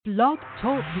Blog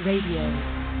Talk Radio.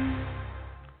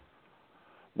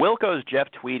 Wilco's Jeff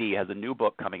Tweedy has a new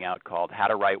book coming out called How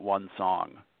to Write One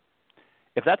Song.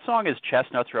 If that song is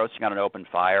Chestnuts Roasting on an Open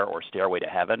Fire or Stairway to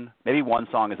Heaven, maybe one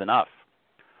song is enough.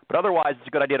 But otherwise, it's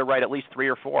a good idea to write at least 3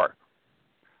 or 4.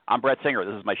 I'm Brett Singer.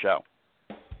 This is my show.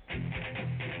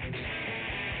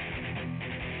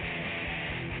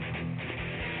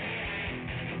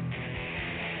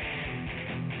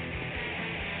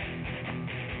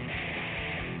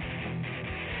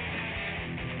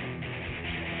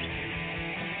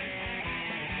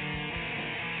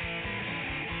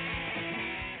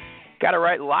 Got to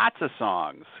write lots of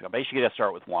songs. Basically, got to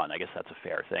start with one. I guess that's a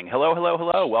fair thing. Hello, hello,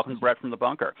 hello. Welcome to Brett from the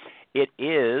Bunker. It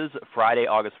is Friday,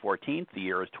 August 14th. The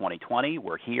year is 2020.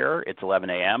 We're here. It's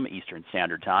 11 a.m. Eastern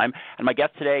Standard Time. And my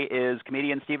guest today is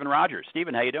comedian Stephen Rogers.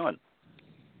 Stephen, how you doing?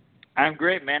 I'm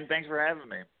great, man. Thanks for having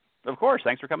me. Of course.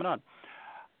 Thanks for coming on.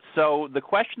 So the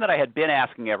question that I had been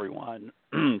asking everyone,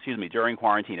 during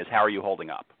quarantine is, how are you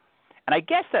holding up? And I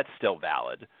guess that's still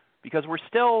valid, because we're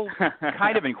still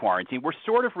kind of in quarantine. We're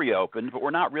sort of reopened, but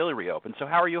we're not really reopened. So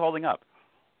how are you holding up?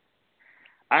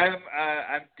 I'm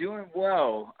doing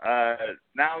well.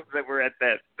 Now that we're at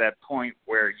that point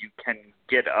where you can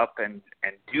get up and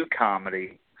do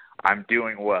comedy, I'm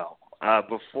doing well.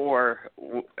 Before,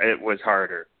 it was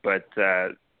harder, but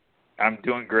I'm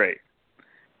doing great.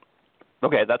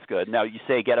 Okay, that's good. Now, you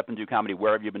say get up and do comedy.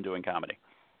 Where have you been doing comedy?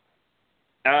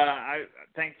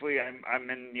 Thankfully, I'm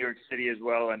in New York City as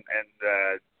well, and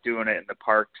doing it in the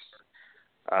parks.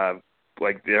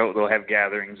 Like they'll have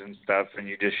gatherings and stuff, and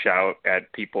you just shout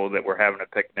at people that were having a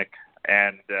picnic,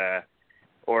 and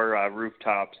or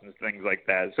rooftops and things like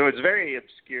that. So it's very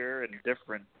obscure and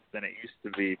different than it used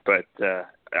to be, but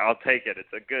I'll take it.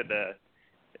 It's a good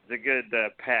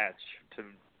patch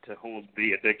to hold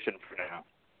the addiction for now.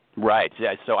 Right.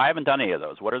 Yeah. So I haven't done any of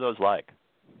those. What are those like?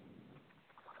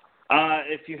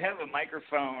 If you have a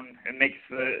microphone, it makes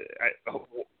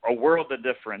a world of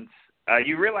difference.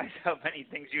 You realize how many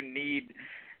things you need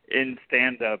in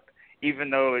stand-up, even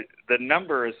though the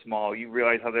number is small. You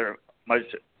realize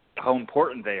how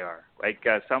important they are. Like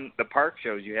the park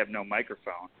shows, you have no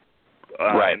microphone,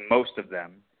 right. In most of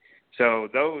them. So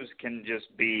those can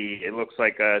just be. It looks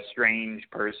like a strange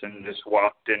person just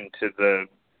walked into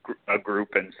a group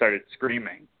and started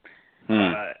screaming.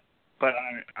 But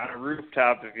on a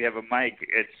rooftop, if you have a mic,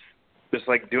 it's just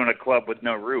like doing a club with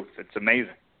no roof. It's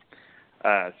amazing.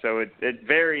 So it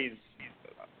varies,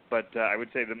 but I would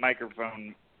say the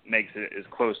microphone makes it as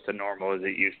close to normal as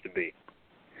it used to be.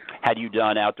 Had you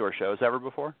done outdoor shows ever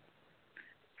before?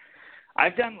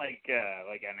 I've done like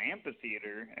an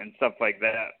amphitheater and stuff like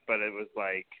that, but it was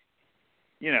like,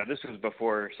 this was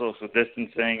before social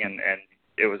distancing, and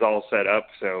it was all set up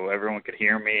so everyone could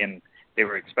hear me, and they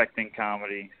were expecting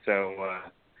comedy, so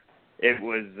it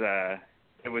was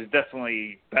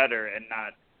definitely better, and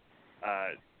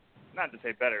not to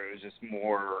say better. It was just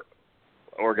more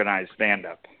organized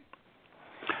stand-up.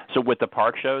 So with the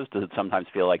park shows, does it sometimes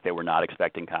feel like they were not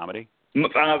expecting comedy?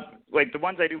 Like the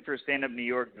ones I do for stand-up New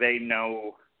York, they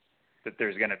know that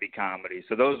there's going to be comedy,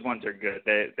 so those ones are good.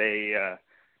 They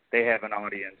have an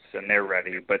audience and they're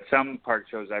ready. But some park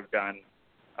shows I've done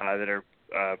that are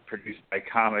produced by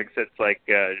comics, it's like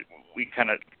we kind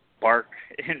of bark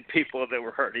in people that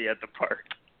were already at the park.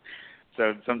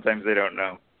 So sometimes they don't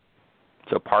know.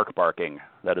 So park barking,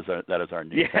 that is our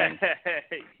new thing.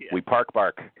 Yeah. We park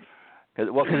bark. Because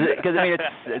I mean,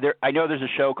 I know there's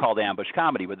a show called Ambush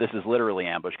Comedy, but this is literally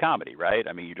ambush comedy, right?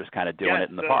 I mean, you're just kind of doing it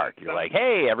in the park. You're like,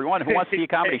 hey, everyone who wants to see a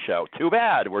comedy show, too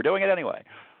bad, we're doing it anyway.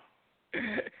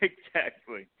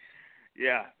 Exactly.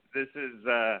 Yeah, this is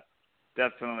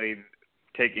definitely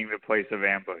taking the place of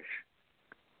ambush.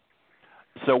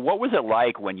 So what was it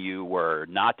like when you were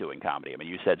not doing comedy? I mean,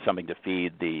 you said something to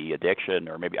feed the addiction,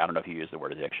 or maybe, I don't know if you used the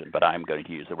word addiction, but I'm going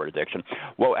to use the word addiction.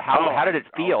 Well, how did it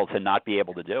feel to not be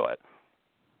able to do it?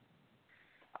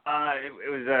 It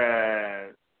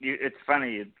was, it's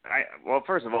funny. Well,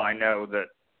 first of all, I know that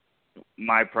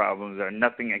my problems are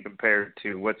nothing compared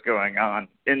to what's going on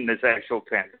in this actual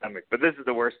pandemic, but this is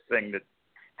the worst thing that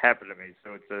happened to me,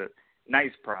 so it's a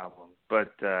nice problem.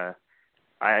 But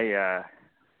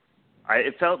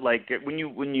it felt like when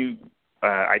you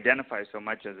identify so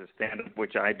much as a stand-up,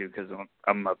 which I do because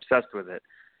I'm obsessed with it,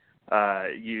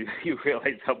 you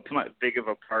realize how big of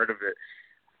a part of it,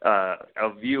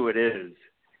 of you it is.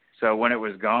 So when it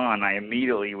was gone, I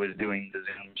immediately was doing the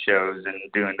Zoom shows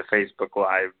and doing the Facebook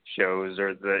Live shows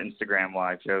or the Instagram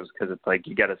Live shows, because it's like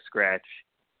you got to scratch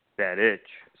that itch.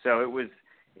 So it was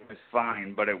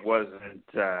fine, but it wasn't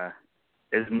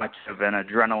as much of an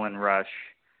adrenaline rush,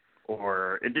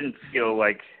 or it didn't feel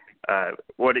like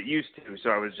what it used to. So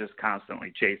I was just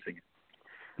constantly chasing it.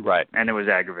 Right. And it was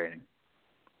aggravating.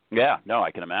 Yeah, no,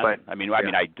 I can imagine. But, I mean, I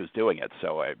was doing it,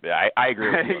 so I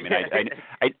agree with you. I mean,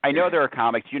 I know there are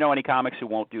comics. Do you know any comics who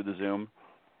won't do the Zoom?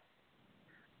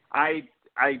 I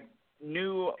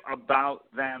knew about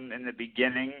them in the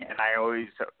beginning, and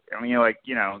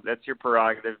that's your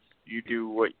prerogative. You do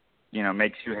what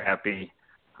makes you happy.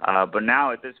 But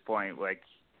now at this point, like,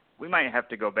 we might have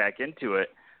to go back into it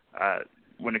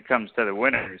when it comes to the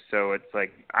winners. So it's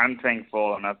like I'm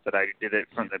thankful enough that I did it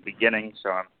from the beginning,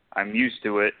 so I'm used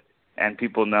to it, and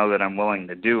people know that I'm willing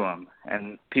to do them.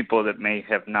 And people that may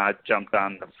have not jumped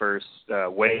on the first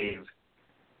wave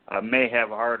may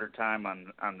have a harder time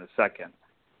on the second.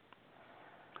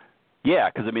 Yeah,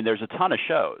 because I mean, there's a ton of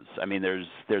shows. I mean, there's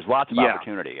lots of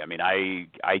opportunity. I mean,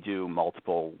 I do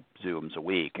multiple Zooms a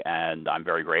week, and I'm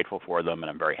very grateful for them, and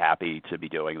I'm very happy to be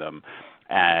doing them.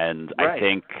 And right. I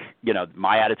think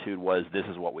my attitude was, this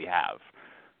is what we have.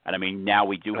 And I mean, now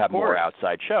we do have more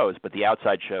outside shows, but the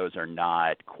outside shows are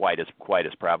not quite as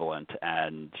prevalent.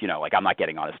 And like, I'm not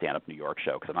getting on a stand-up New York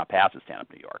show because I'm not past a stand-up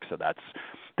New York. So that's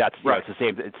right. It's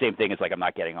the same thing as like I'm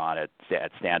not getting on at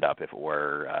stand-up if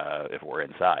we're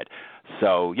inside.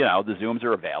 So the Zooms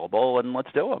are available, and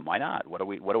let's do them. Why not? What do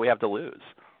we have to lose?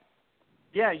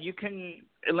 Yeah, you can,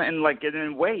 and like in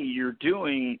a way, you're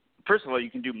doing. First of all,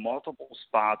 you can do multiple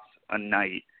spots a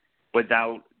night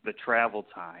without the travel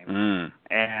time,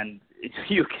 and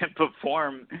you can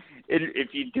perform.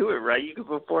 If you do it right, you can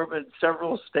perform in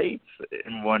several states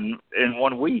in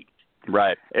one week.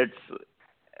 Right.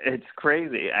 It's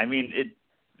crazy. I mean,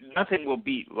 nothing will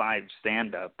beat live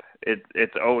stand-up.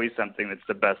 It's always something that's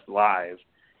the best live.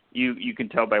 You can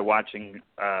tell by watching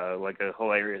like a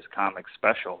hilarious comic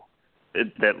special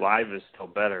that live is still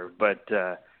better. But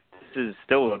this is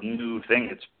still a new thing.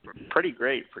 It's pretty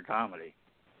great for comedy,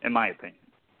 in my opinion.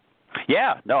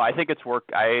 Yeah, no, I think it's work.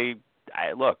 I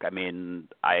look. I mean,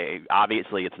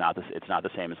 obviously it's not the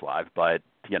same as live, but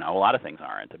a lot of things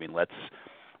aren't. I mean,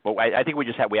 Well, I think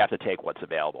we have to take what's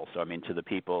available. So, I mean, to the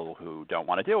people who don't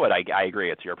want to do it, I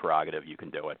agree. It's your prerogative. You can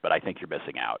do it. But I think you're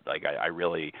missing out. Like, I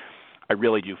really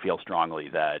do feel strongly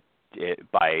that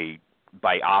by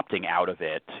opting out of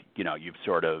it, you've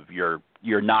sort of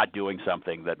you're not doing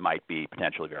something that might be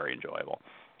potentially very enjoyable.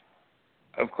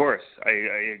 Of course,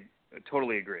 I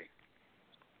totally agree.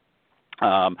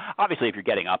 Obviously, if you're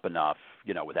getting up enough,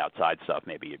 with outside stuff,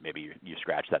 maybe you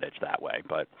scratch that itch that way.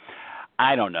 But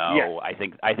I don't know. Yeah.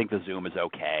 I think the Zoom is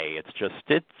okay. It's just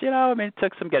I mean, it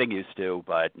took some getting used to,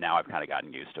 but now I've kind of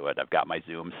gotten used to it. I've got my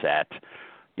Zoom set.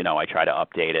 I try to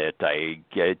update it.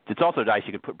 It's also nice.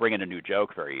 You can bring in a new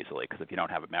joke very easily, because if you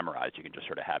don't have it memorized, you can just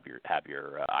sort of have your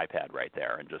iPad right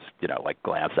there and just like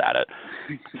glance at it.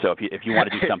 So if you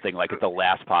want to do something like at the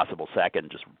last possible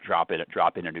second, just drop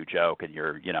in a new joke, and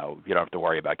you don't have to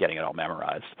worry about getting it all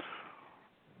memorized.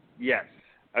 Yes,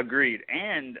 agreed.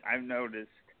 And I've noticed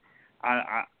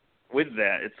with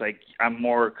that, it's like I'm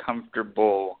more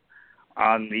comfortable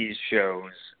on these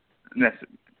shows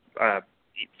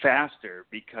faster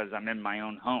because I'm in my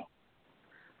own home.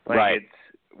 Like, right.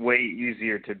 It's way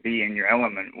easier to be in your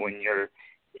element when you're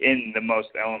in the most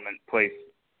element place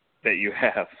that you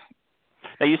have.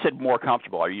 Now, you said more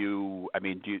comfortable. Do you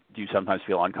sometimes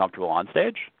feel uncomfortable on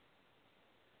stage?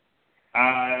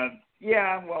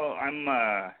 Yeah, well, I'm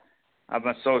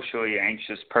a socially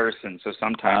anxious person, so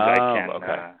sometimes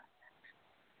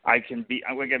I can be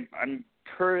I'm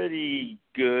pretty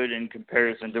good in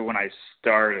comparison to when I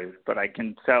started, but I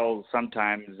can tell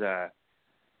sometimes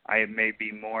I may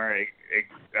be more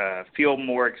feel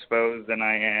more exposed than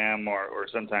I am, or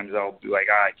sometimes I'll be like,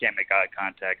 I can't make eye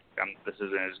contact. This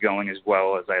isn't going as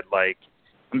well as I'd like.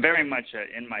 I'm very much an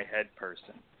in my head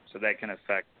person, so that can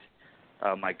affect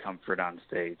my comfort on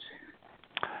stage.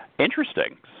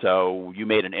 Interesting. So you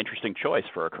made an interesting choice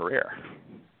for a career.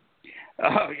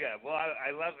 Oh, yeah. Well,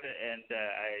 I love it, and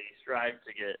I strive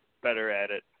to get better at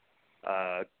it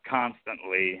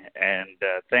constantly. And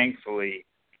thankfully,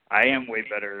 I am way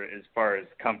better as far as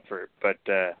comfort, but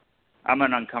I'm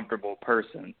an uncomfortable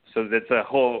person. So that's a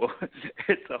whole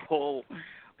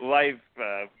life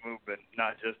movement,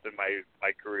 not just in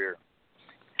my career.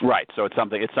 Right. So it's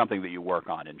something that you work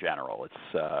on in general. It's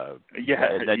yeah.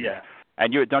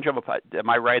 And am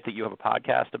I right that you have a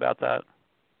podcast about that?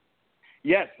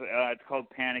 Yes, it's called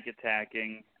Panic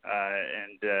Attacking,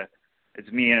 and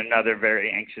it's me and another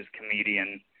very anxious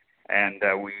comedian, and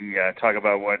we talk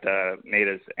about what made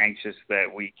us anxious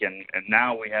that week, and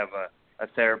now we have a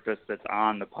therapist that's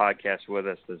on the podcast with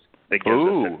us that gives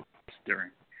us advice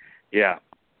during. Yeah.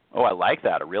 Oh, I like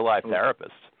that, a real life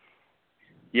therapist.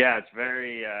 Yeah, it's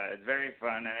very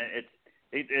fun, and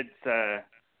it's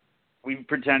we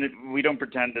don't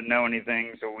pretend to know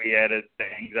anything, so we added the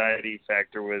anxiety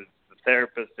factor with the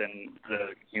therapist, and the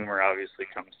humor obviously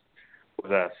comes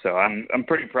with us. So I'm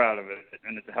pretty proud of it,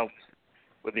 and it helps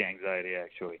with the anxiety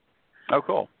actually. Oh,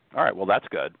 cool. All right, well that's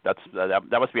good. That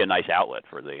must be a nice outlet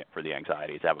for the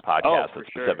anxiety to have a podcast that's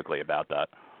specifically about that.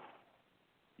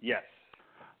 Yes.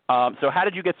 So how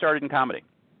did you get started in comedy?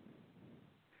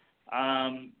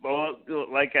 Well,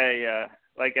 like I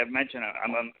mentioned,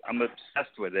 I'm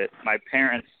obsessed with it. My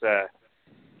parents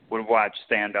would watch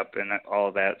stand up and all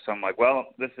of that, so I'm like,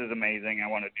 well, this is amazing. I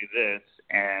want to do this,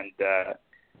 and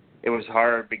it was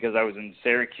hard because I was in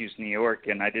Syracuse, New York,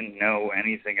 and I didn't know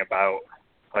anything about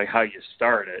like how you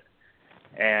start it,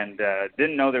 and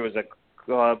didn't know there was a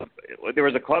club. There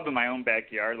was a club in my own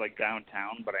backyard, like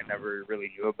downtown, but I never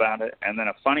really knew about it. And then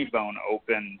a Funny Bone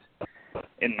opened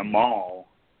in the mall.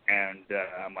 And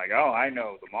I'm like, oh, I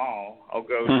know the mall. I'll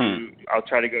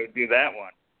try to go do that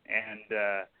one. And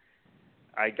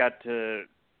I got to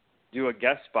do a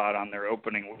guest spot on their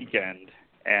opening weekend.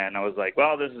 And I was like,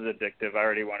 well, this is addictive. I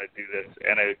already want to do this.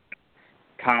 And a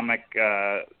comic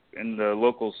in the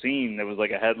local scene that was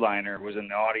like a headliner was in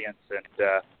the audience and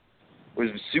was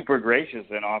super gracious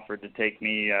and offered to take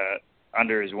me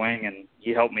under his wing. And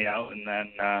he helped me out. And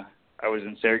then I was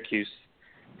in Syracuse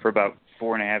for about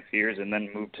 4.5 years and then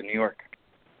moved to New York.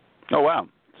 Oh, wow.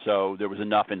 So there was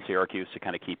enough in Syracuse to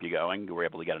kind of keep you going? You were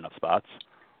able to get enough spots?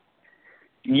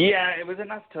 Yeah, it was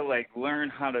enough to, like, learn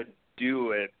how to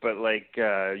do it. But, like,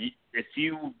 if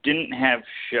you didn't have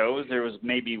shows, there was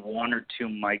maybe 1 or 2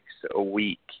 mics a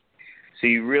week. So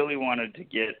you really wanted to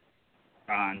get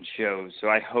on shows. So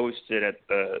I hosted at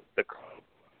the club.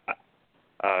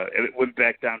 It went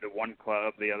back down to one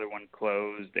club. The other one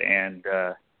closed. And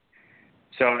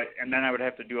then I would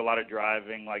have to do a lot of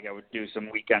driving. Like I would do some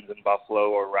weekends in Buffalo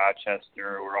or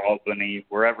Rochester or Albany,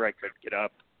 wherever I could get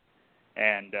up.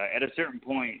 And at a certain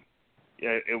point,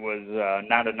 it was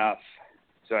not enough.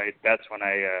 So that's when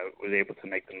I was able to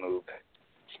make the move.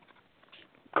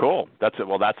 Cool. That's it.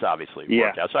 Well, that's obviously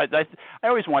worked out. So I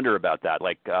always wonder about that.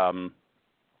 Like I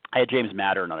had James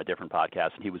Mattern on a different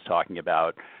podcast, and he was talking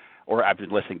about, or I've been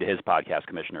listening to his podcast,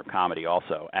 Commissioner of Comedy,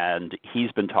 also, and he's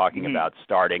been talking about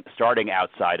starting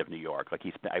outside of New York. Like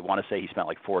I want to say he spent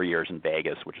like 4 years in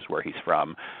Vegas, which is where he's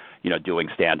from, doing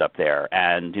stand up there.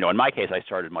 And in my case, I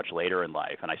started much later in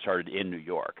life, and I started in New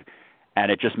York, and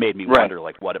it just made me wonder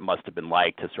like what it must have been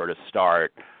like to sort of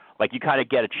start. Like you kind of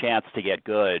get a chance to get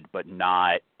good, but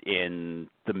not in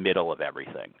the middle of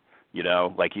everything.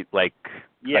 I'm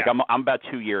about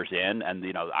 2 years in, and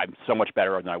I'm so much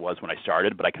better than I was when I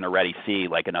started, but I can already see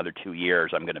like another 2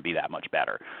 years I'm going to be that much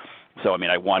better. So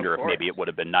I wonder if maybe it would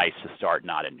have been nice to start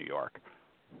not in New York.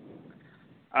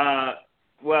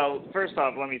 Well, first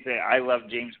off, let me say I love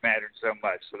James Mattern so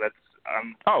much, so that's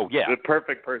the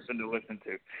perfect person to listen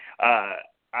to. I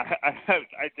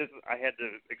had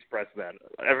to express that.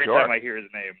 Every time I hear his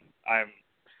name, I'm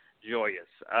joyous.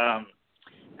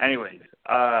 Anyways,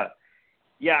 I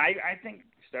think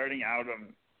starting out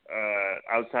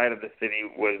outside of the city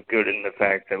was good in the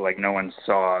fact that like no one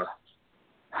saw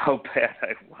how bad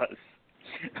I was.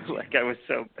 Like I was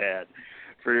so bad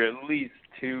for at least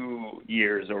 2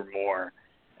 years or more,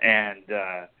 and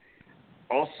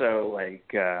also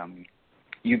like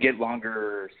you get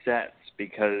longer sets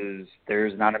because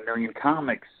there's not a million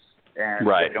comics and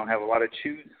they don't have a lot to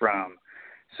choose from.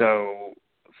 So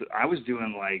I was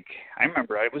doing I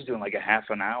remember I was doing like a half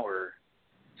an hour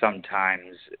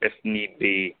sometimes, if need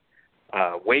be,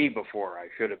 way before I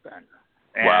should have been.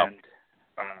 And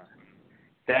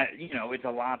that, it's a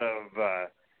lot of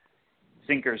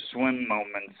sink or swim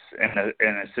moments in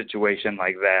a situation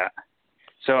like that.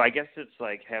 So I guess it's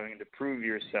like having to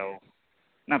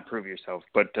not prove yourself,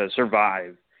 but to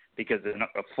survive because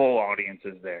a full audience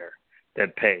is there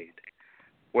that paid.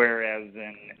 Whereas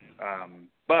then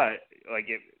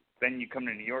you come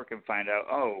to New York and find out,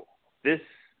 oh, this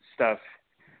stuff,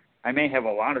 I may have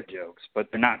a lot of jokes,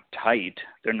 but they're not tight.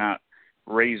 They're not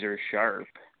razor sharp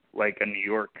like a New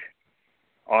York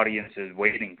audience is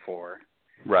waiting for.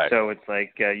 Right. So it's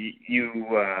like you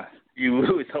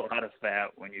lose a lot of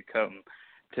fat when you come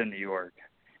to New York.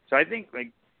 So I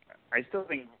still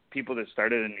think people that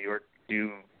started in New York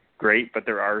do great, but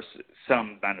there are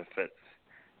some benefits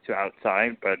to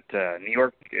outside. But New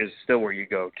York is still where you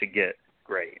go to get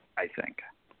great, I think.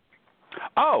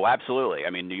 Oh, absolutely.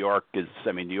 New York,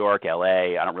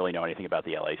 LA. I don't really know anything about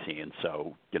the LA scene,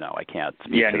 so I can't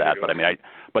speak to that.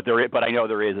 But I know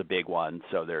there is a big one,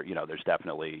 so there's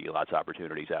definitely lots of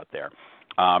opportunities out there.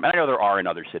 And I know there are in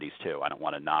other cities too. I don't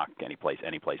want to knock any place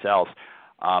else,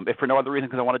 if for no other reason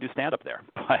because I want to do stand up there.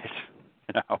 But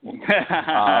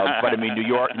But I mean,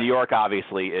 New York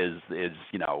obviously is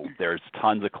there's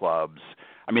tons of clubs.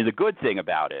 I mean, the good thing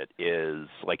about it is,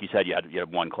 like you said, you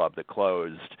had one club that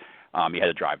closed. You had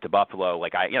to drive to Buffalo.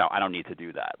 Like I don't need to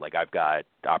do that. Like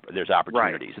there's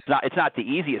opportunities. Right. It's not the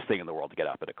easiest thing in the world to get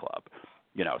up at a club,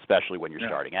 especially when you're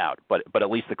starting out. But at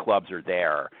least the clubs are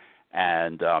there.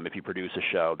 And if you produce a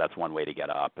show, that's one way to get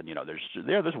up. And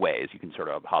there's ways you can sort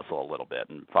of hustle a little bit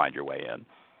and find your way in.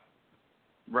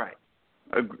 Right,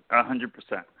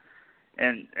 100%.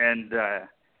 And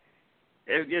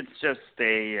it's just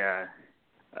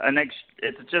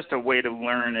it's just a way to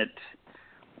learn it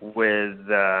with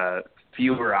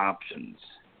fewer options.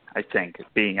 I think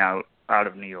being out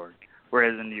of New York,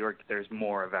 whereas in New York there's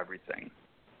more of everything.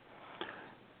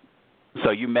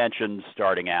 So you mentioned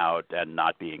starting out and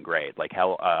not being great. Like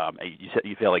how you said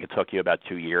you feel like it took you about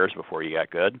 2 years before you got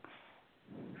good?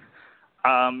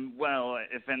 Well,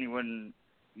 if anyone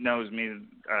knows me,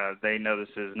 they know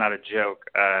this is not a joke.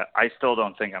 I still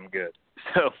don't think I'm good.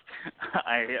 So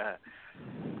I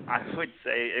would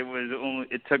say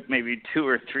it took maybe 2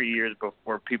 or 3 years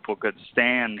before people could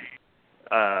stand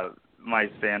my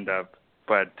stand-up,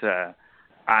 but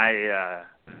I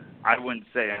wouldn't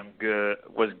say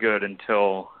was good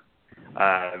until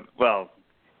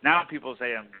now people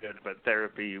say I'm good, but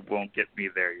therapy won't get me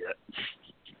there yet.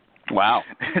 Wow.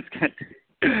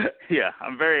 Yeah,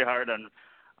 I'm very hard on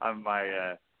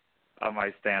my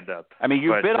stand-up. I mean,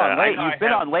 you've been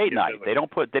on late night. They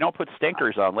don't put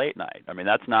stinkers on late night. I mean,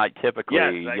 that's not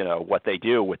typically what they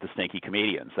do with the stinky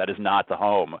comedians. That is not the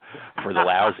home for the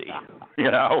lousy.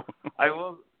 I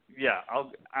will. Yeah,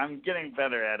 I'm getting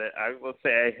better at it. I will say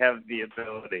I have the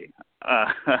ability.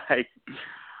 I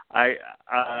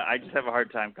just have a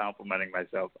hard time complimenting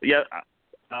myself. Yeah,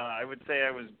 I would say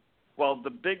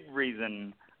the big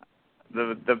reason,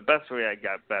 the best way I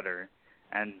got better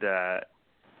and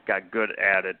got good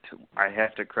at it, I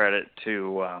have to credit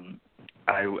to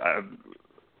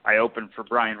I opened for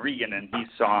Brian Regan, and he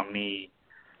saw me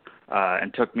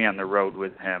and took me on the road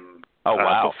with him. Oh,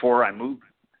 wow. Before I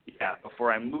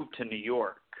moved to New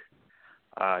York,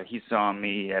 he saw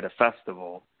me at a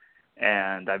festival,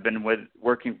 and I've been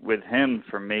working with him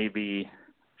for maybe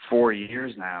 4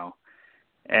 years now,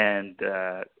 and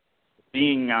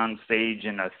being on stage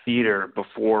in a theater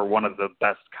before one of the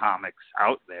best comics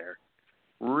out there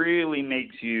really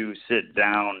makes you sit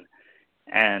down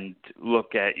and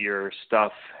look at your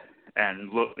stuff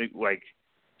and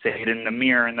say it in the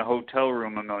mirror in the hotel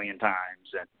room a million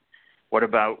times, and what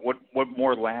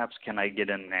more laughs can I get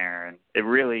in there? And it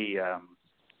really,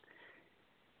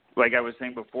 like I was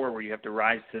saying before, where you have to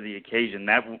rise to the occasion.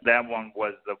 That one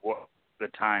was the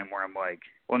time where I'm like,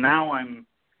 well, now I'm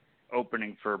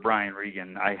opening for Brian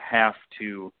Regan. I have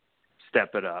to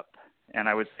step it up, and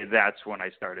I would say that's when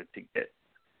I started to get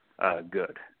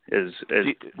good. Is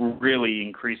really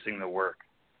increasing the work.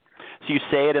 So you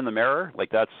say it in the mirror,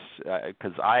 like that's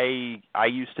because I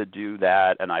used to do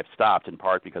that, and I've stopped in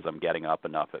part because I'm getting up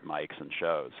enough at mics and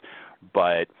shows.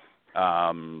 But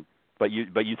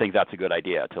you think that's a good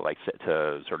idea to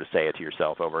sort of say it to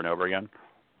yourself over and over again?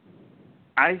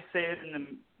 I say it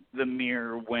in the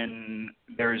mirror when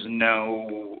there's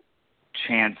no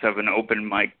chance of an open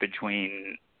mic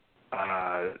between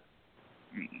then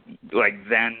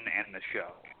and the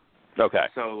show. Okay.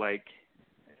 So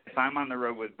if I'm on the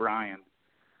road with Brian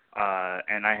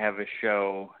and I have a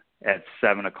show at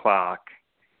 7:00,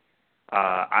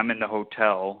 I'm in the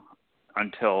hotel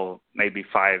until maybe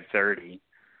 5:30.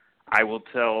 I will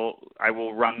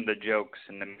run the jokes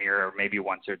in the mirror maybe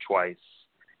once or twice,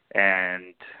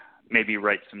 and maybe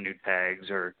write some new tags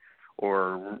or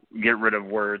get rid of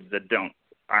words that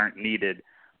aren't needed.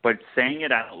 But saying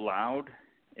it out loud,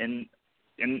 and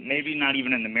maybe not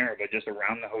even in the mirror, but just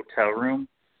around the hotel room,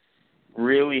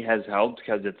 really has helped,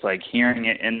 because it's like hearing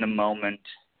it in the moment,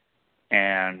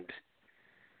 and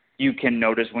you can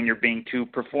notice when you're being too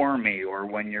performy or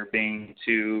when you're being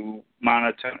too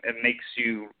monotone. It makes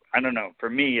you, I don't know, for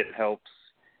me it helps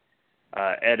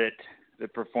edit the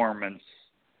performance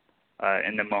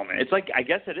in the moment. It's like, I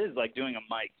guess it is like doing a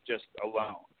mic just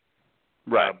alone,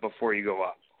 right, before you go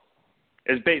up.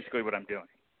 Is basically what I'm doing.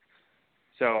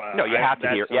 So no, you have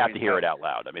to hear it out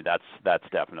loud. I mean, that's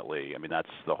definitely. I mean, that's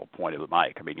the whole point of the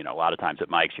mic. I mean, a lot of times at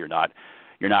mics you're not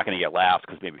going to get laughs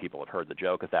because maybe people have heard the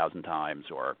joke 1,000 times,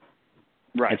 or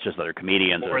it's just other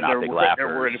comedians that are not big laughers. They're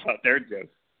worried about their jokes.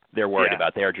 They're worried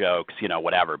about their jokes,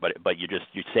 whatever. But you're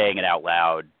saying it out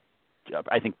loud.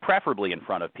 I think preferably in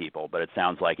front of people, but it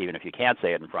sounds like even if you can't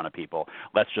say it in front of people,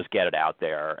 let's just get it out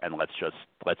there and let's just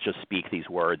speak these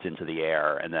words into the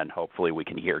air, and then hopefully we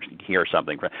can hear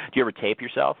something. Do you ever tape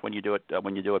yourself when you do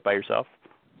it by yourself?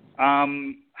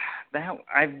 That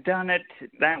I've done it.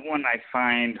 That one I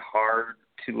find hard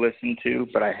to listen to,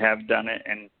 but I have done it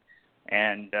and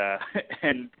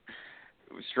and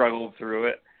struggled through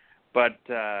it. But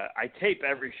I tape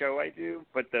every show I do.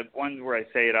 But the ones where I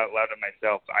say it out loud to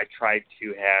myself, I try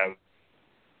to have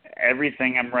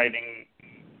everything I'm writing,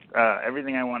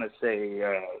 everything I want to say.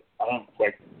 I don't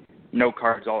like note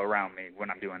cards all around me when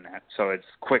I'm doing that, so it's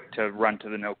quick to run to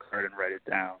the note card and write it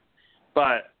down.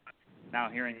 But now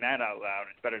hearing that out loud,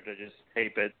 it's better to just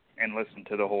tape it and listen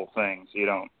to the whole thing so you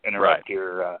don't interrupt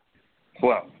your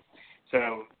flow.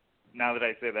 So now that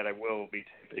I say that, I will be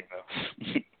taping though.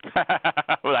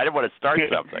 Well, I didn't want to start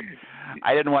something.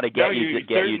 I didn't want to get you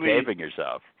taping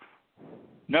yourself.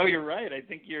 No, you're right. I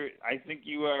think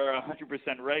you are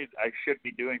 100% right. I should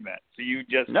be doing that. So you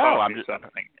just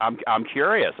something. I'm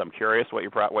curious. I'm curious what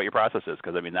your process is,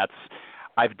 because I mean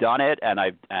I've done it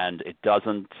and it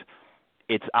doesn't.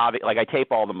 It's obvious. Like I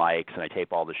tape all the mics and I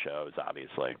tape all the shows,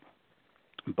 obviously.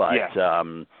 But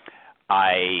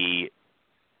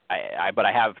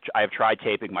I have tried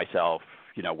taping myself.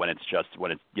 You know, when it's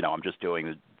I'm just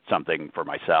doing something for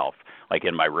myself, like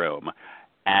in my room,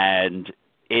 and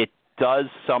it does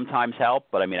sometimes help,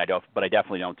 but I mean, I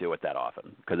definitely don't do it that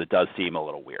often because it does seem a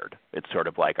little weird. It's sort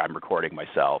of like I'm recording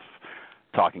myself,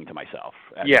 talking to myself,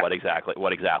 and what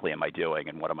exactly am I doing,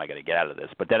 and what am I going to get out of this?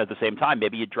 But then at the same time,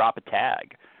 maybe you drop a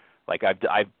tag. Like I've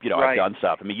done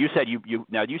stuff. I mean, you said you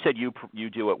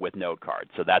do it with note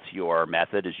cards, so that's your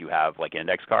method. Is you have like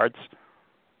index cards?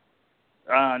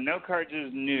 Note cards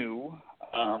is new.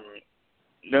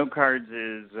 Note cards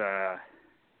is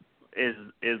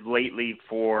lately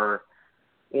for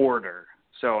order.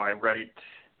 So I write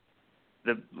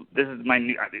this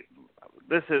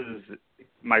is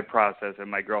my process,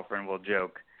 and my girlfriend will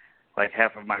joke like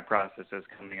half of my process is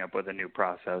coming up with a new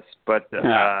process. But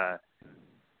I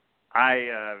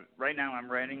right now I'm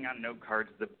writing on note cards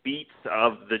the beats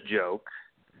of the joke,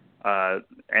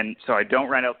 and so I don't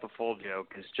write out the full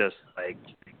joke. It's just like,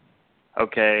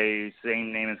 okay,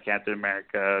 same name as Captain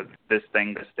America, this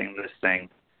thing.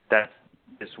 That's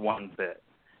just one bit.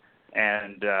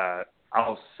 And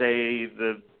I'll say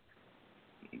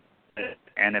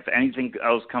and if anything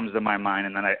else comes to my mind,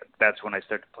 and then that's when I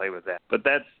start to play with that. But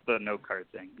that's the note card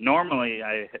thing. Normally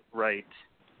I write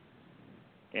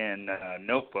in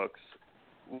notebooks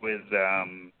with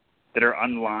that are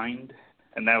unlined,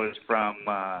 and that was from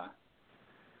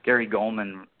Gary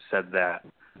Goldman said that.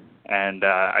 And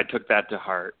I took that to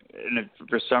heart. And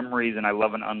for some reason, I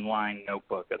love an unlined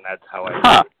notebook, and that's how I do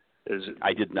it.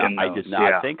 I did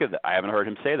not think of that. I haven't heard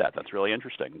him say that. That's really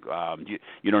interesting.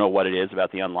 You don't know what it is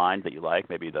about the unlined that you like?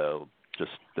 Maybe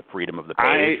just the freedom of the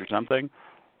page or something?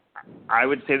 I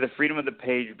would say the freedom of the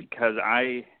page, because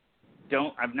I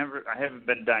haven't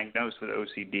been diagnosed with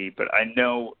OCD, but I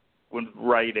know when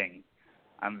writing,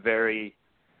 I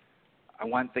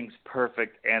want things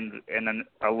perfect, and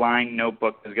a lined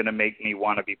notebook is going to make me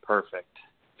want to be perfect.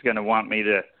 It's going to want me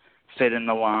to fit in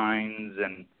the lines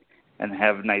and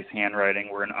have nice handwriting,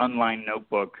 where an unlined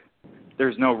notebook,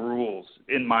 there's no rules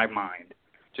in my mind.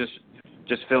 Just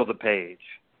fill the page.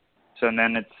 So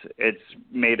then it's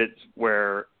made it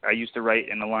where I used to write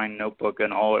in a lined notebook,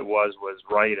 and all it was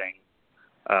writing.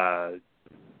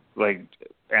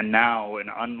 And now in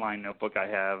an unlined notebook, I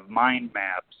have mind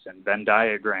maps and Venn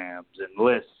diagrams and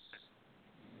lists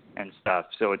and stuff.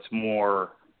 So it's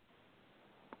more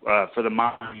for the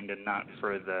mind and not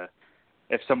for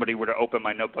if somebody were to open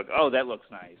my notebook, oh, that looks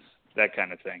nice, that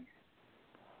kind of thing.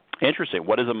 Interesting.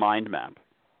 What is a mind map?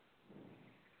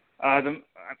 At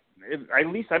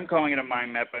least I'm calling it a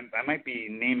mind map. I might be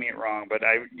naming it wrong, but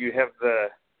you have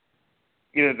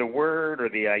either the word or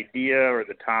the idea or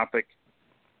the topic,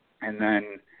 and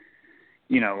then,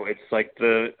 it's like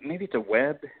maybe it's a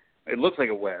web. It looks like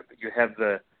a web. You have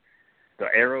the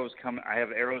arrows coming. I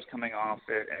have arrows coming off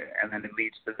it, and then it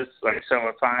leads to this. Like, so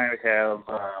if I have,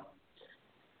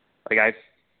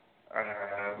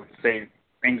 say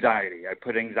anxiety, I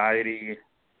put anxiety,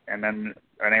 and then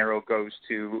an arrow goes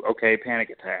to, okay, panic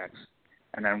attacks,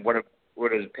 and then what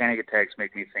does panic attacks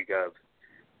make me think of?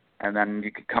 And then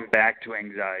you could come back to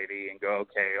anxiety and go,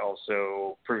 okay,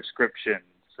 also prescriptions,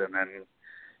 and then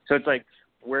so it's like,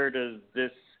 where does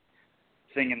this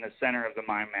thing in the center of the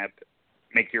mind map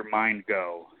make your mind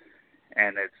go?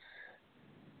 And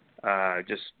it's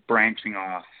just branching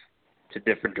off to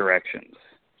different directions.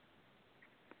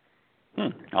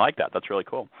 I like that. That's really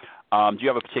cool. Do you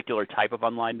have a particular type of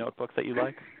unlined notebook that you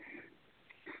like?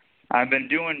 I've been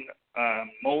doing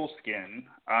moleskin.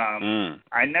 I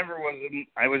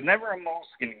was never a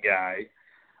moleskin guy,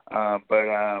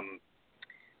 but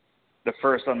the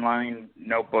first unlined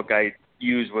notebook I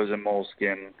use was a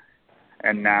moleskin,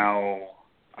 and now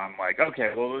I'm like,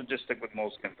 okay, well, we'll just stick with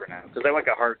moleskin for now because I like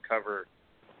a hardcover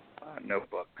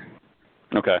notebook.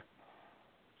 Okay.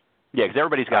 Yeah, because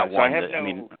everybody's got So one. I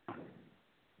mean,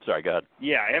 sorry, go ahead.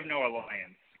 Yeah, I have no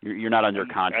alliance. You're not under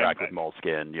contract with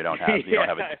Moleskine. You don't have you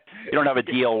don't have a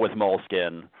deal with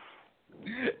Moleskine.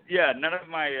 Yeah, none of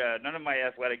my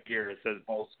athletic gear says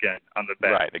Moleskine on the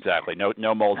back. Right, exactly. No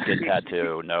Moleskine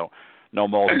tattoo. No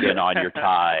Moleskine on your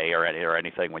tie or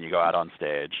anything when you go out on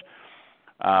stage.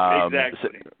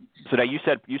 Exactly. So now you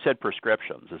said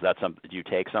prescriptions. Is that do you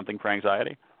take something for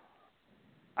anxiety?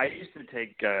 I used to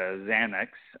take Xanax,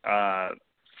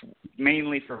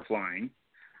 mainly for flying,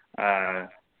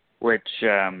 which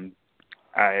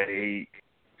I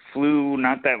flew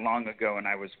not that long ago, and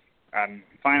I'm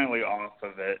finally off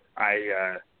of it.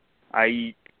 I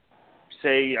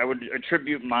say I would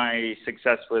attribute my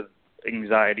success with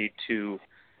anxiety to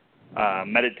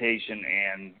meditation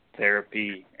and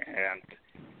therapy and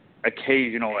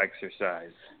occasional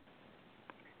exercise.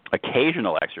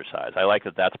 Occasional exercise. I like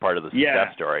that. That's part of the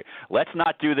success story. Let's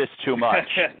not do this too much.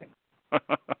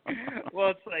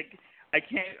 Well, it's like I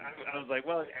can't. I was like,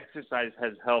 well, exercise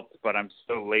has helped, but I'm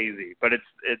so lazy. But it's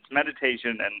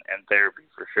meditation and therapy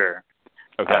for sure.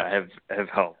 Okay. Have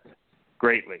helped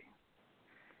greatly.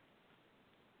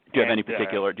 Do you have any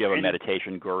particular? Do you have a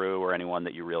meditation guru or anyone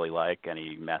that you really like?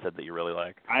 Any method that you really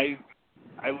like? I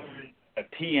learned a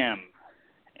TM,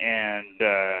 and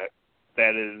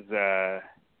that is.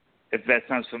 If that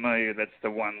sounds familiar, that's the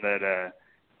one that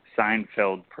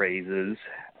Seinfeld praises.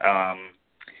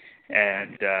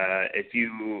 And if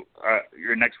you,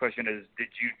 your next question is, did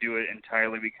you do it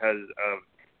entirely because of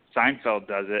Seinfeld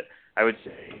does it? I would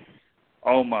say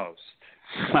almost.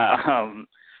 Like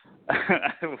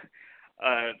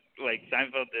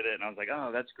Seinfeld did it, and I was like,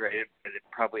 oh, that's great. It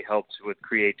probably helps with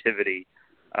creativity.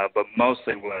 But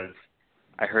mostly was,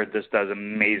 I heard this does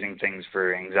amazing things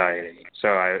for anxiety. So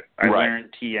I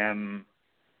learned TM.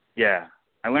 Yeah,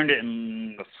 I learned it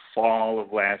in the fall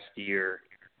of last year,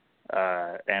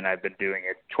 and I've been doing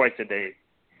it twice a day,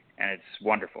 and it's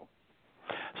wonderful.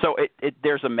 So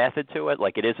there's a method to it.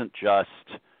 Like it isn't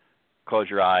just close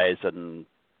your eyes and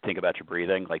think about your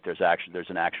breathing. Like there's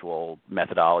an actual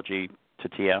methodology to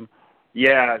TM.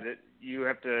 Yeah, you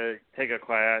have to take a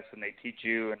class, and they teach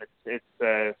you, and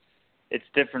it's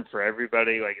different for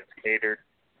everybody. Like it's catered,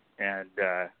 and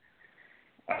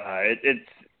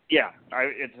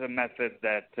it's a method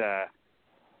that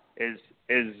is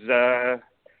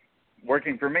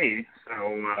working for me. So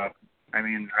I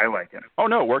mean, I like it. Oh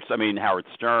no, it works. I mean, Howard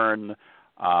Stern.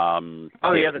 That's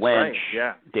Lynch. right.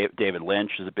 Yeah. David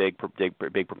Lynch is a big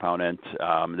proponent.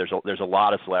 There's a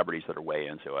lot of celebrities that are way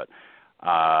into it.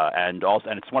 And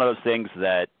it's one of those things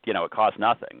that it costs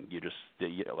nothing.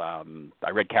 I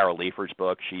read Carol Leifer's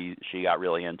book. She got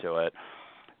really into it.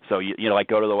 So like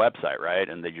go to the website, right,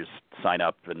 and they just sign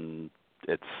up, and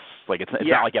it's not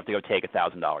like you have to go take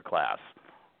 $1,000 class.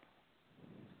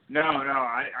 No.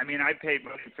 I mean, I paid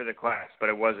money for the class, but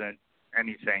it wasn't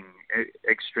anything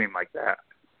extreme like that.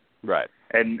 Right.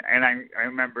 And I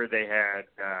remember they had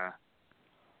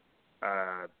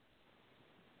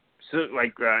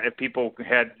if people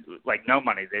had no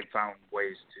money, they found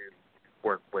ways to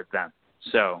work with them.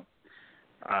 So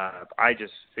I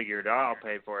just figured, I'll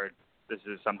pay for it. This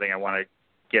is something I want to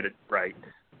get it right.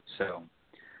 So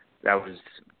that was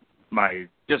my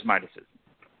decision.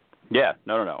 Yeah.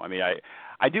 No. I mean,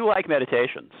 I do like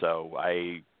meditation, so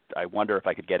I wonder if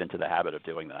I could get into the habit of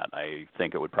doing that. I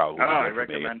think it would probably be good I for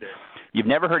recommend me. it. You've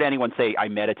never heard anyone say, I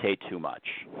meditate too much,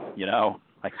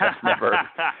 Like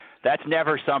that's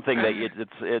never something that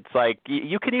it's like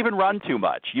you can even run too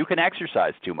much. You can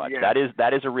exercise too much. Yeah.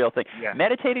 That is a real thing. Yeah.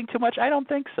 Meditating too much, I don't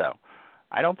think so.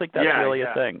 I don't think that's really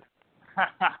a thing.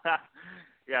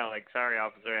 Yeah, like sorry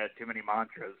officer, I had too many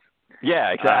mantras.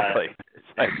 Yeah, exactly. It's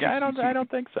like, I don't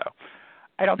think so.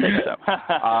 I don't think so.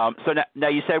 So now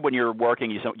you said when you're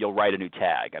working, you'll write a new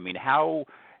tag. I mean, how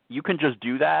you can just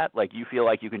do that? Like you feel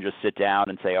like you can just sit down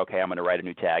and say, okay, I'm going to write a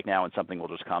new tag now, and something will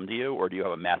just come to you, or do you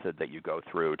have a method that you go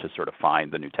through to sort of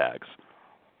find the new tags?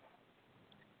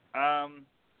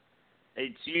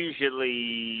 It's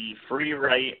usually free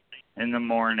write in the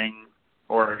morning,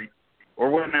 or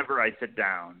whenever I sit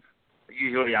down.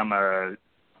 Usually I'm a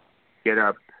get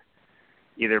up,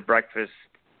 either breakfast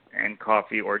and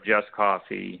coffee or just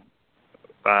coffee,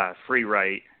 free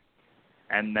write,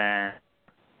 and then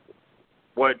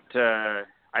what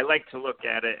I like to look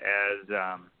at it as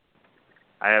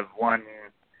I have one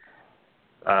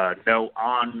note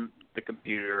on the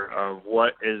computer of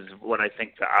what I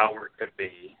think the hour could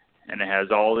be, and it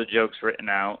has all the jokes written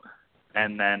out,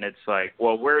 and then it's like,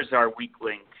 well, where's our weak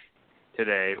link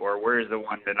today, or where's the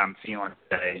one that I'm feeling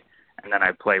today, and then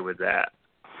I play with that.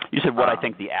 You said what I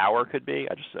think the hour could be.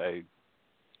 I just say.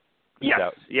 Yes.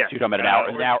 Yes. So you're talking about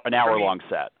an hour long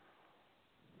set.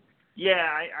 Yeah,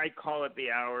 I call it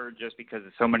the hour just because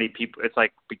so many people. It's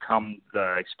like become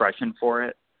the expression for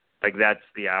it. Like that's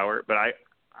the hour. But I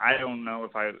don't know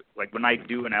if I like when I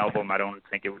do an album. I don't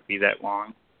think it would be that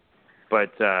long.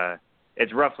 But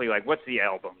it's roughly like, what's the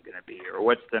album going to be, or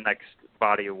what's the next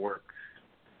body of work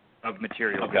of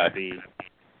material going to be?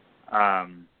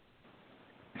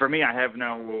 For me, I have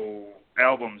no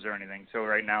albums or anything. So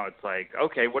right now it's like,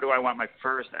 okay, what do I want my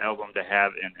first album to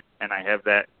have in it? And I have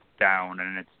that down,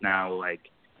 and it's now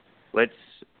like, let's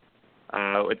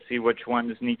see which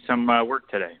ones need some work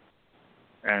today,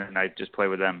 and I just play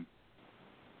with them.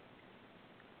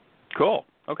 Cool.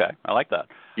 Okay, I like that.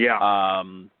 Yeah.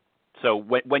 So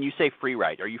when you say free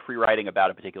write, are you free writing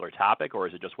about a particular topic, or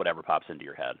is it just whatever pops into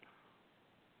your head?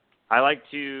 I like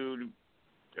to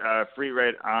free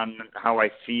write on how I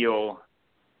feel,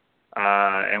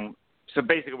 and so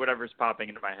basically whatever's popping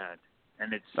into my head,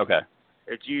 and it's okay.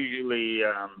 It's usually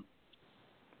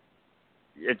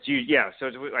so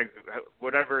it's like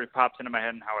whatever pops into my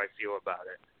head and how I feel about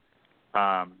it.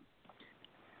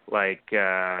 Like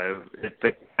if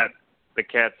the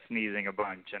cat's sneezing a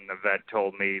bunch, and the vet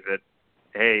told me that,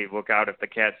 hey, look out if the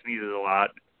cat sneezes a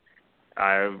lot.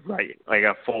 I write like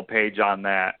a full page on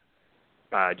that,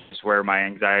 just where my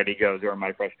anxiety goes, where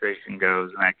my frustration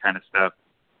goes, and that kind of stuff.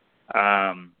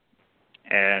 And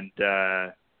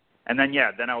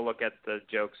then I'll look at the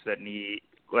jokes that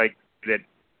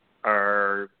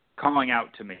are calling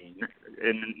out to me,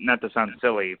 and not to sound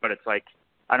silly, but it's like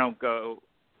I don't go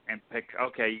and pick,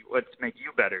 okay, let's make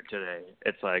you better today.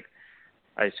 It's like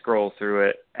I scroll through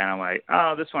it, and I'm like,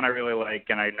 oh, this one I really like,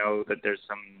 and I know that there's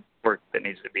some work that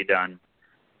needs to be done.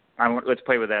 Let's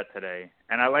play with that today.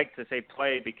 And I like to say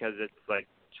play because it's like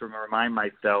to remind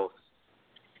myself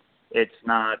it's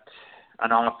not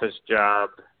an office job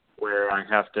where I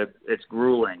have to, it's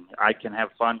grueling. I can have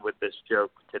fun with this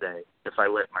joke today if I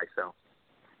let myself.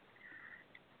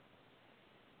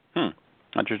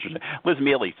 That's interesting. Liz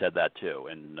Mealy said that too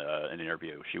in an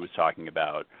interview. She was talking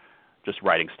about just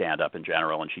writing stand-up in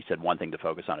general, and she said one thing to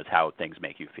focus on is how things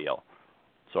make you feel.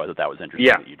 So I thought that was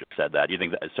interesting that you just said that. You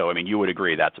think that, so I mean, you would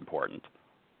agree that's important.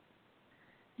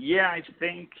 Yeah, I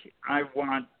think I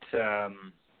want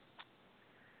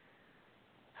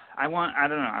I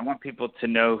want people to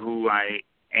know who I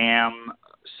am,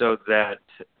 so that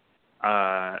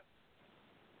I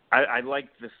like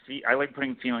I like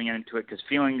putting feeling into it, because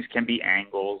feelings can be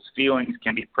angles, feelings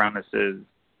can be premises,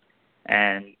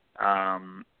 and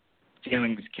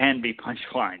feelings can be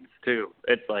punchlines too.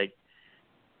 It's like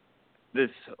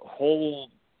this whole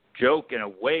joke in a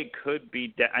way could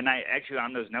be and I actually,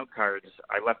 on those note cards,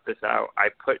 I left this out.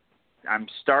 I'm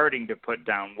starting to put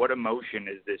down, what emotion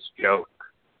is this joke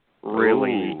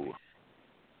really? Ooh.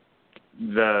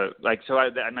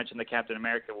 I mentioned the Captain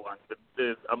America one.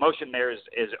 The emotion there is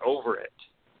over it.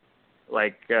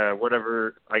 Like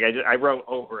whatever. Like I wrote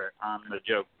over it on the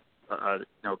joke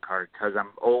note card, because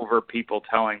I'm over people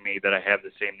telling me that I have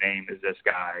the same name as this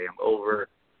guy. I'm over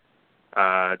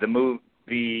the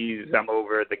movies. I'm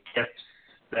over the gifts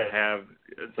that have.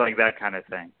 It's like that kind of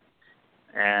thing.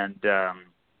 And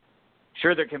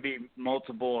sure, there can be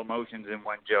multiple emotions in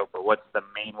one joke, but what's the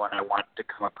main one I want to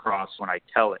come across when I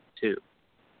tell it too?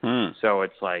 So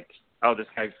it's like, oh, this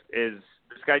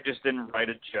guy just didn't write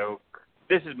a joke.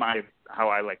 This is how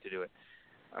I like to do it,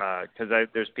 because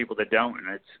there's people that don't,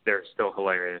 and they're still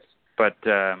hilarious. But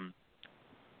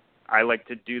I like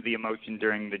to do the emotion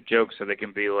during the joke, so they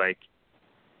can be like,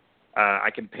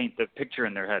 I can paint the picture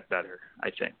in their head better,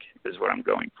 I think, is what I'm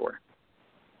going for.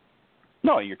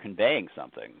 No, you're conveying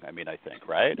something. I mean, I think,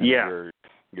 right? Yeah.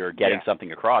 You're getting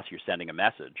something across. You're sending a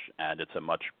message, and it's a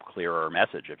much clearer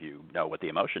message if you know what the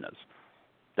emotion is.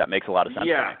 That makes a lot of sense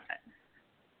to me.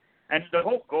 And the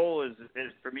whole goal is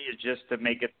for me is just to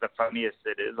make it the funniest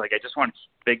it is. Like, I just want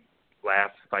big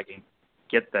laughs if I can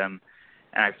get them,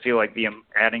 and I feel like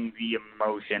adding the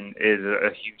emotion is a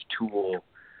huge tool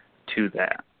to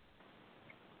that.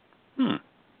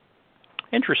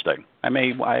 Interesting. I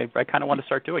kind of want to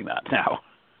start doing that now.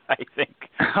 I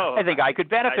think I could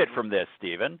benefit from this,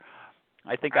 Stephen.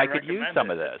 I think I could use some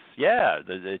of this. Yeah,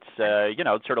 it's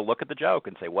sort of look at the joke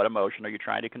and say, what emotion are you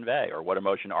trying to convey, or what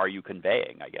emotion are you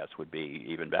conveying? I guess would be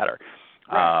even better.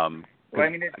 Right. Well, I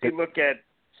mean, if you look at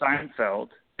Seinfeld,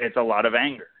 it's a lot of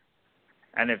anger,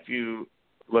 and if you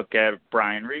look at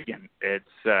Brian Regan, it's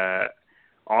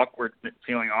awkward,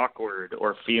 feeling awkward,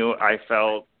 or I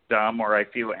felt dumb, or I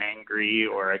feel angry,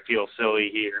 or I feel silly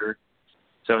here.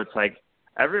 So it's like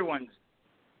everyone's,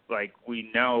 like, we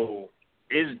know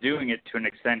is doing it to an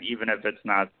extent, even if it's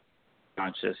not a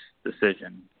conscious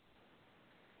decision.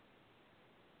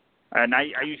 And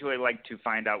I usually like to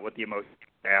find out what the emotion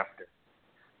is after.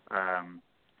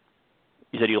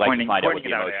 You said you like to find out what the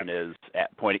emotion is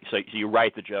at pointing. So you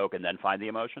write the joke and then find the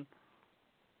emotion?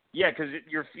 Yeah, because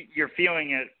you're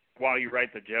feeling it while you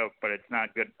write the joke, but it's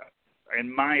not good.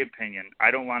 In my opinion,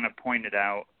 I don't want to point it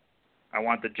out. I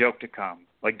want the joke to come.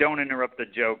 Like, don't interrupt the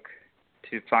joke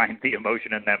to find the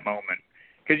emotion in that moment,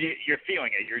 because you're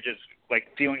feeling it. You're just like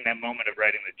feeling that moment of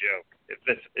writing the joke. If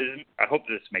this isn't, I hope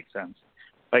this makes sense.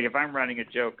 Like, if I'm writing a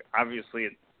joke, obviously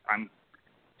I'm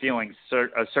feeling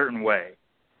a certain way.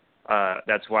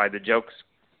 That's why the joke's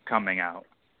coming out.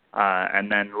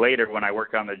 And then later, when I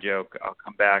work on the joke, I'll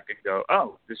come back and go,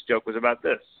 oh, this joke was about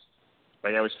this.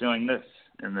 Like, I was feeling this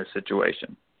in this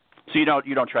situation. So you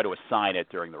don't try to assign it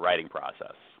during the writing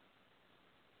process?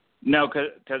 No,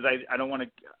 because I don't want to.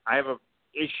 I have a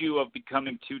issue of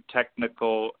becoming too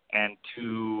technical and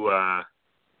too.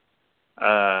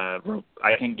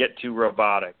 I can get too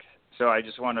robotic. So I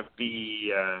just want to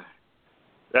be.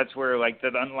 That's where, like,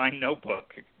 the unlined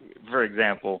notebook, for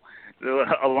example,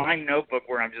 a lined notebook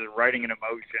where I'm just writing an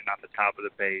emotion on the top of the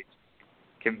page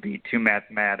can be too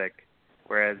mathematic.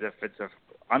 Whereas if it's a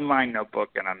unlined notebook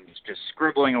and I'm just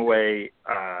scribbling away,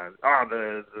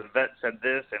 the vet said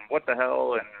this and what the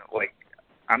hell, and, like,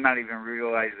 I'm not even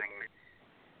realizing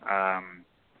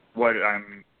what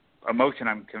emotion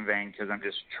I'm conveying, because I'm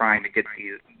just trying to get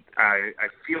I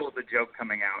feel the joke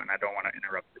coming out and I don't want to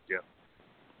interrupt the joke.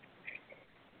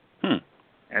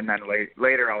 And then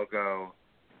later I'll go,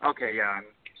 okay, yeah, I'm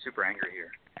super angry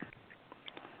here,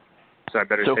 so I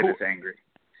better say this angry.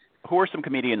 Who are some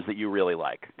comedians that you really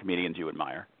like, comedians you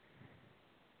admire?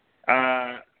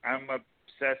 I'm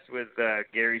obsessed with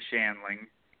Gary Shandling,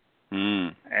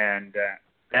 and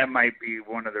that might be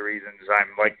one of the reasons I'm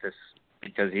like this,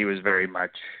 because he was very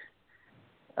much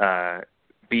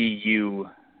be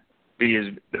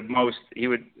the most. He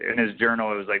would, in his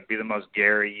journal, it was like, be the most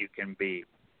Gary you can be,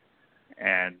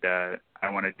 and I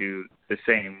want to do the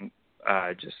same.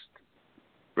 Just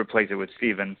replace it with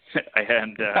Steven.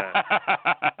 And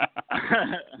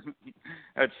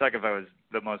it would suck if I was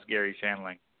the most Gary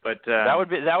Shandling. But that would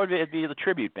be the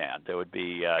tribute band. It would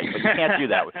be, but you can't do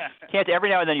that. Can't. Every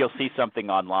now and then you'll see something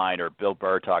online, or Bill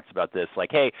Burr talks about this,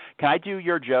 like, hey, can I do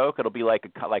your joke? It'll be like a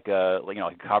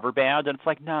cover band, and it's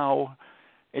like, no,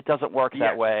 it doesn't work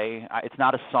that way. It's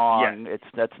not a song.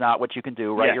 That's not what you can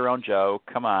do. Write your own joke.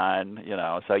 Come on,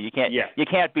 So you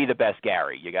can't be the best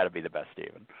Gary. You got to be the best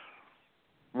Steven.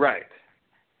 Right.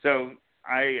 So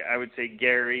I would say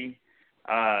Gary.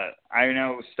 I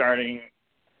know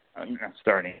not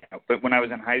starting out, but when I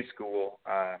was in high school,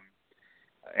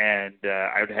 and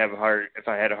I would have if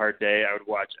I had a hard day, I would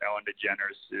watch Ellen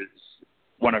DeGeneres'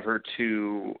 one of her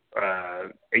 2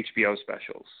 HBO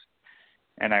specials.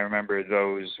 And I remember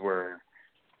those were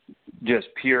just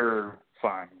pure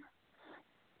fun,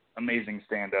 amazing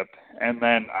stand-up. And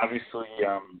then, obviously,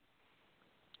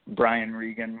 Brian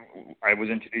Regan, I was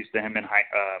introduced to him in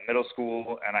middle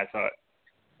school, and I thought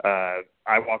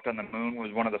I Walked on the Moon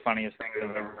was one of the funniest things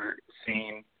I've ever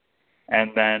seen.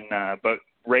 And then, but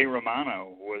Ray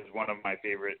Romano was one of my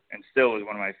favorite, and still is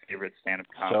one of my favorite stand-up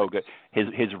comics. So good.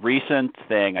 His recent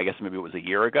thing, I guess maybe it was a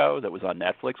year ago, that was on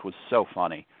Netflix, was so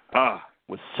funny.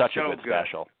 Was such a good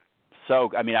special. So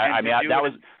that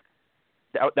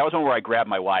was one where I grabbed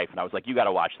my wife and I was like, you got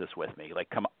to watch this with me. Like,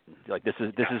 come on. Like, this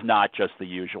is not just the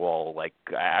usual. Like,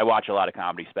 I watch a lot of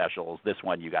comedy specials. This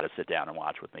one you got to sit down and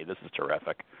watch with me. This is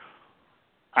terrific.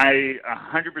 I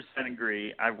 100%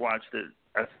 agree. I've watched it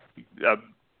a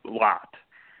lot.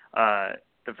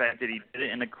 The fact that he did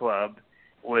it in a club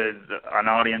with an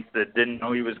audience that didn't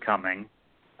know he was coming,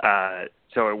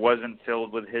 so it wasn't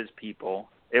filled with his people.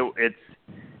 It's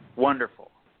wonderful,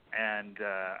 and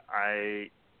I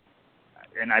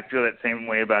feel that same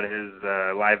way about his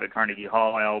Live at Carnegie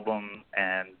Hall album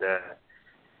and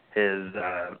his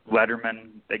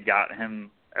Letterman that got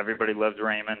him Everybody Loves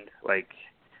Raymond. Like,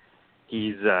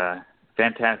 he's a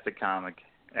fantastic comic,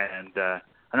 and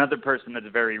another person that's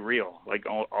very real, like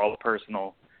all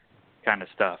personal kind of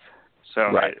stuff. So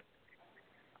right.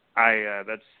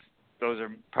 those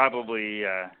are probably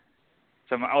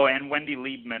some. Oh, and Wendy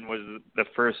Liebman was the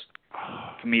first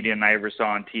comedian I ever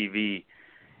saw on TV,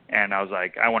 and I was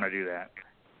like, I want to do that.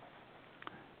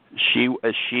 She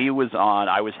was on.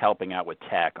 I was helping out with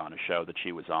tech on a show that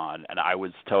she was on, and I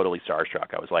was totally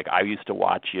starstruck. I was like, I used to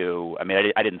watch you. I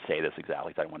mean, I didn't say this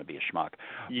exactly because I didn't want to be a schmuck,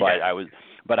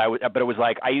 but it was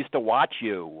like I used to watch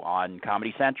you on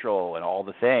Comedy Central and all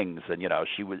the things, and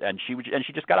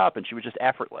she just got up and she was just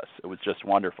effortless. It was just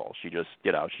wonderful. She just,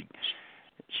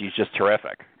 she's just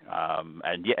terrific.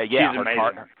 And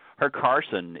her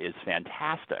Carson is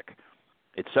fantastic.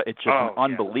 It's just an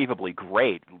unbelievably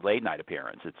great late night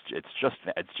appearance. It's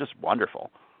just wonderful.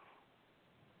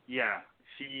 Yeah,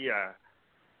 she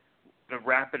the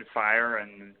rapid fire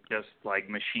and just like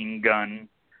machine gun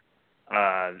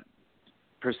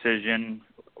precision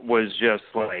was just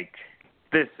like,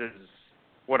 this is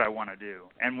what I want to do.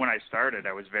 And when I started,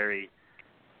 I was very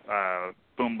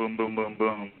boom, boom, boom, boom,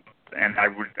 boom, and I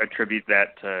would attribute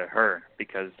that to her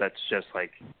because that's just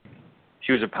like,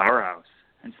 she was a powerhouse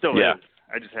and still is.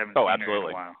 I just haven't seen her in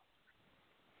a while.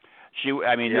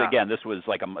 Again, this was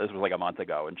like a month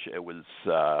ago, and it was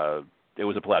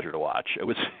a pleasure to watch. It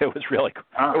was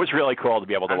really cool to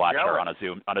be able to watch her on a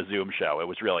Zoom show. It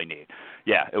was really neat.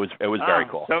 Yeah, it was very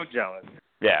cool. So jealous.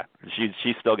 Yeah,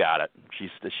 she's still got it. She's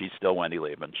still Wendy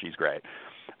Liebman. She's great.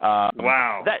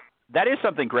 Wow. That is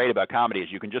something great about comedy,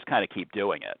 is you can just kind of keep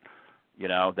doing it.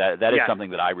 That is something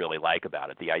that I really like about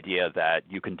it. The idea that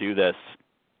you can do this.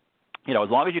 As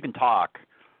long as you can talk,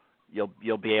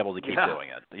 you'll be able to keep doing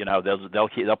it.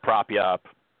 They'll prop you up,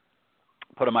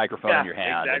 put a microphone in your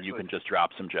hand, and you can just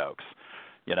drop some jokes.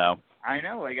 I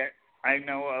know. Like I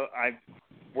know. I've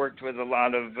worked with a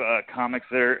lot of comics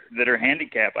that are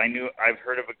handicapped. I've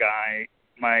heard of a guy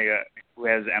who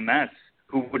has MS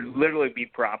who would literally be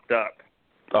propped up.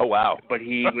 Oh wow! But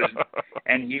he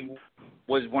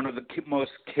was one of the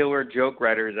most killer joke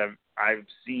writers I've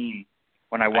seen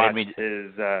when I watched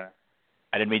his.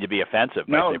 I didn't mean to be offensive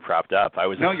by saying propped up. I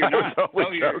was only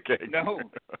joking. No.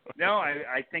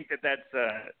 I think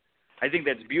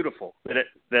that's beautiful.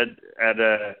 Because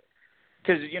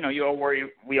we all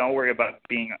worry about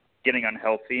getting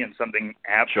unhealthy and something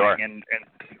happening. Sure.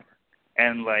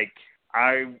 And like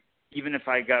even if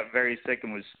I got very sick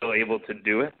and was still able to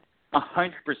do it,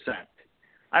 100%.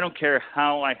 I don't care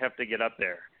how I have to get up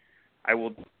there. I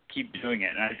will keep doing it.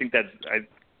 And I think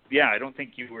I don't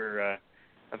think you were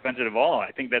offended at all.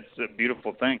 I think that's a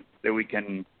beautiful thing that we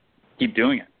can keep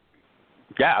doing it.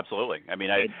 Yeah, absolutely. I mean,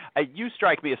 you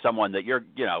strike me as someone that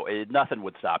nothing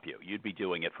would stop you. You'd be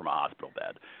doing it from a hospital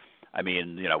bed. I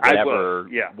mean,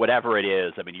 whatever it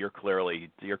is. I mean, you're clearly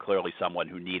someone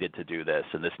who needed to do this,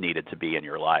 and this needed to be in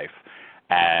your life,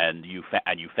 and you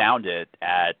found it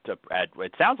at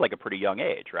it sounds like a pretty young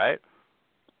age, right?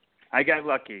 I got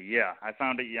lucky. Yeah, I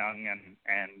found it young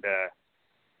and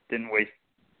didn't waste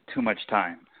too much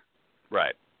time.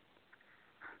 Right.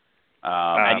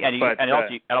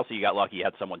 Also you got lucky. You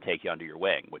had someone take you under your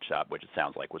wing, which it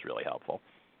sounds like was really helpful.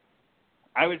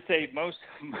 I would say most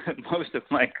of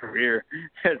my career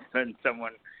has been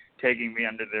someone taking me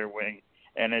under their wing,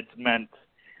 and it's meant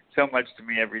so much to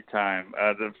me every time.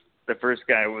 The first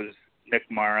guy was Nick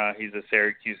Mara. He's a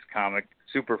Syracuse comic,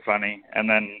 super funny, and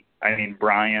then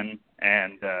Brian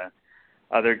and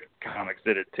other comics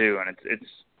did it too, and it's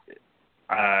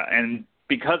and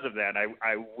because of that,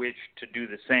 I wish to do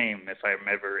the same if I'm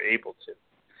ever able to.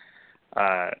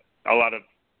 A lot of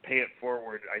pay it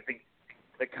forward. I think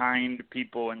the kind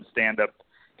people in stand-up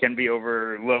can be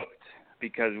overlooked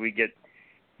because we get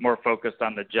more focused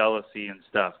on the jealousy and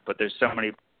stuff, but there's so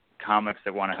many comics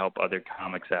that want to help other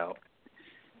comics out.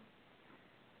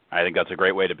 I think that's a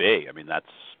great way to be. I mean, that's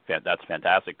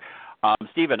fantastic.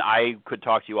 Stephen, I could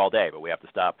talk to you all day, but we have to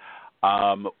stop.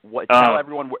 Tell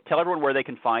everyone where they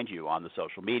can find you on the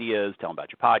social medias. Tell them about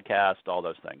your podcast, all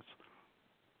those things.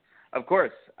 Of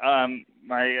course.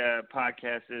 My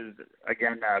podcast is,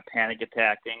 again, Panic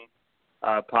Attacking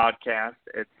podcast.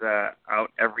 It's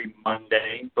out every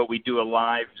Monday, but we do a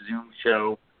live Zoom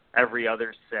show every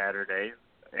other Saturday.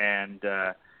 And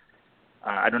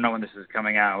I don't know when this is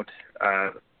coming out.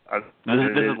 This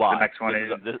is live. The next one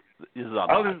this is on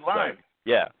live. This is live. So,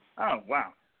 yeah. Oh,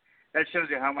 wow. That shows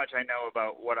you how much I know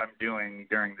about what I'm doing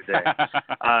during the day.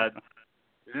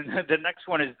 The next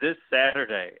one is this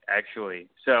Saturday, actually.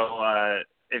 So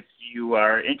if you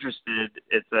are interested,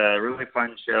 it's a really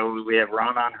fun show. We have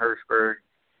Ronan Hirschberg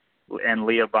and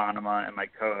Leah Bonema, and my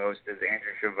co-host is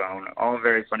Andrew Chavone, all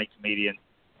very funny comedians.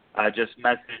 Just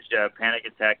message Panic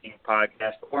Attacking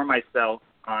Podcast or myself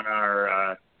on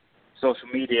our social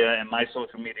media, and my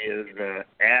social media is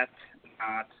at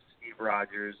not Steve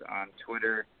Rogers on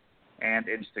Twitter and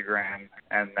Instagram,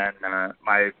 and then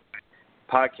my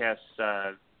podcast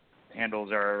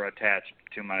handles are attached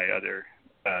to my other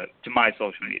to my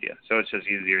social media. So it's just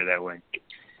easier that way.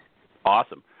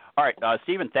 Awesome. All right,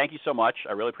 Stephen, thank you so much.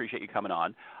 I really appreciate you coming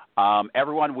on.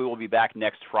 Everyone, we will be back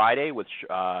next Friday with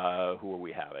who are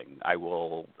we having? I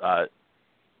will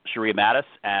Sharia Mattis,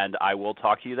 and I will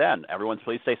talk to you then. Everyone,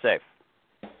 please stay safe.